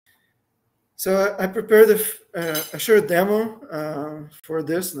So I prepared a short demo for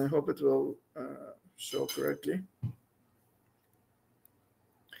this, and I hope it will show correctly.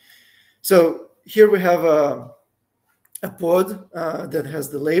 So here we have a pod that has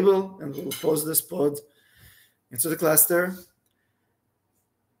the label, and we'll post this pod into the cluster.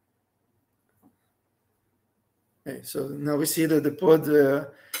 Okay, so now we see that the pod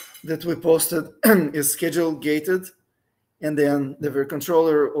that we posted is schedule gated, and then the Virt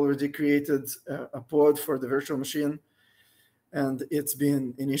controller already created a pod for the virtual machine, and it's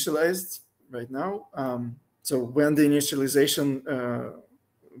been initialized right now. So when the initialization,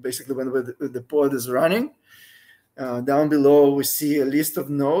 basically when the pod is running, down below we see a list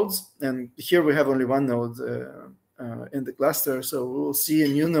of nodes, and here we have only one node in the cluster, so we will see a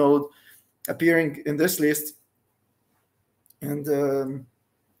new node appearing in this list. And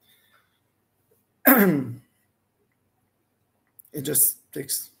it just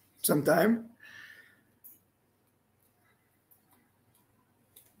takes some time.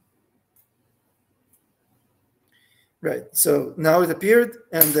 Right, so now it appeared,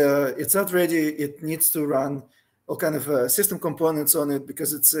 and it's not ready. It needs to run all kind of system components on it,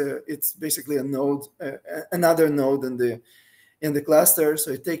 because it's basically a node, another node in the cluster.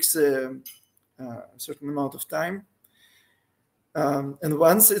 So it takes a certain amount of time. And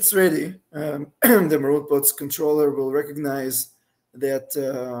once it's ready, the Marooned pod's controller will recognize that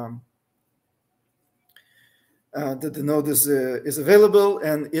that the node is available,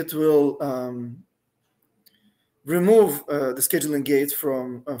 and it will remove the scheduling gate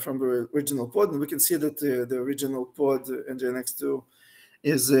from the original pod. And we can see that the original pod NGINX2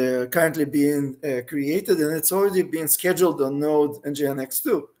 is currently being created, and it's already being scheduled on node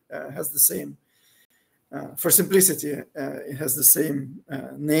NGINX2. Has the same. For simplicity, it has the same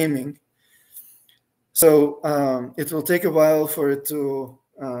naming. So it will take a while for it to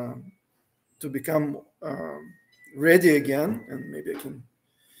become ready again, and maybe I can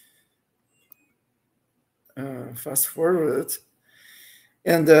fast forward it.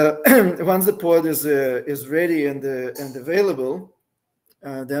 And once the pod is ready and available,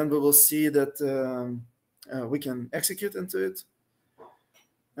 then we will see that we can execute into it.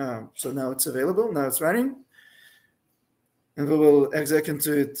 So now it's available, now it's running, and we will exec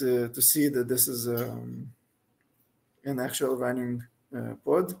into it to see that this is an actual running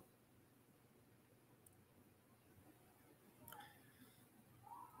pod.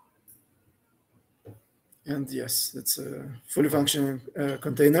 And yes, it's a fully functioning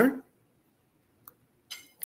container.